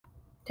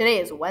Today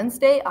is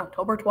Wednesday,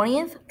 October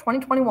 20th,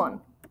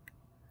 2021.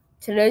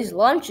 Today's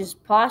lunch is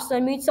pasta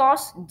and meat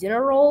sauce,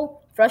 dinner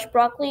roll, fresh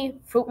broccoli,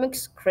 fruit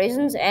mix,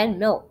 craisins, and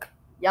milk.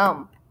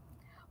 Yum.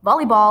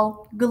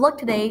 Volleyball. Good luck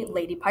today,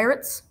 Lady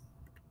Pirates.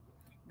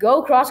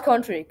 Go cross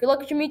country. Good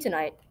luck at your meet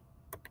tonight.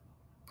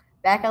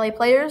 Back Alley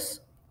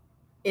Players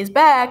is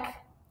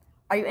back.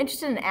 Are you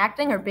interested in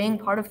acting or being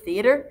part of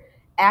theater?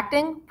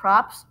 Acting,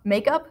 props,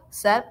 makeup,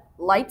 set,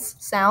 lights,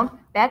 sound,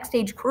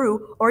 backstage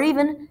crew, or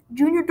even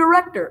junior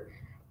director?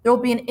 There will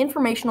be an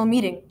informational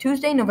meeting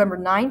Tuesday, November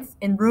 9th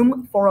in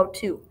room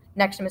 402,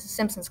 next to Mrs.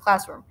 Simpson's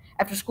classroom,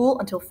 after school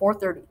until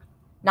 4:30.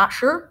 Not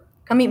sure?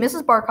 Come meet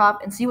Mrs.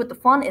 Barkov and see what the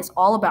fun is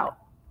all about.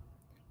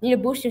 Need a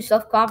boost in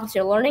self-confidence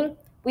in learning?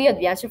 We have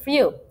the answer for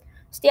you.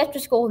 Stay after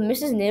school with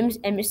Mrs. Nims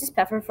and Mrs.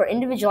 Pfeffer for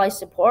individualized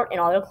support in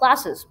all their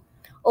classes.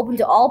 Open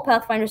to all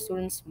Pathfinder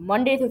students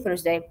Monday through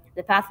Thursday at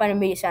the Pathfinder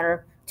Media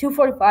Center,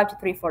 2:45 to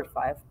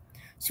 3:45.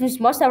 Students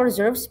must have a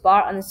reserved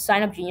spot on the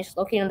sign-up Genius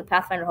located on the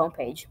Pathfinder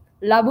homepage.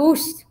 La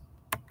Boost!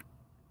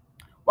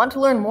 Want to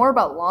learn more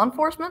about law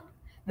enforcement?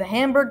 The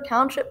Hamburg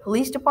Township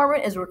Police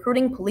Department is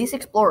recruiting police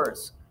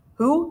explorers.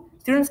 Who?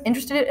 Students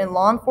interested in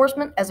law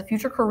enforcement as a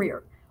future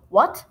career.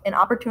 What? An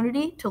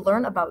opportunity to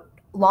learn about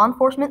law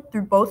enforcement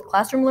through both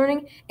classroom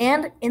learning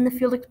and in the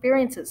field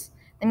experiences.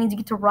 That means you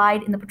get to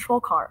ride in the patrol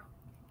car.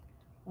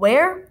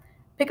 Where?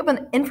 Pick up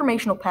an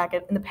informational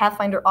packet in the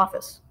Pathfinder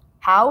office.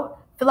 How?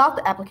 Fill out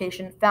the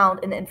application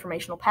found in the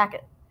informational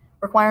packet.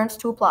 Requirements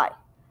to apply.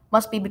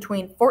 Must be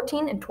between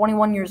 14 and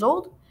 21 years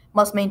old.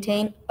 Must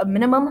maintain a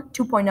minimum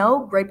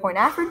 2.0 grade point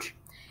average.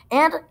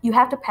 And you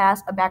have to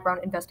pass a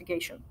background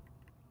investigation.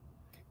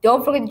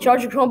 Don't forget to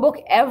charge your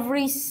Chromebook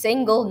every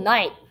single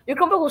night. Your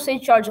Chromebook will stay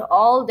charged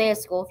all day at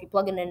school if you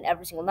plug it in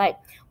every single night.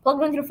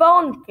 Plug it into your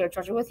phone, carry a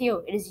charger with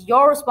you. It is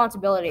your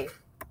responsibility.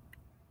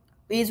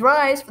 Please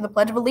rise for the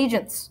Pledge of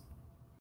Allegiance.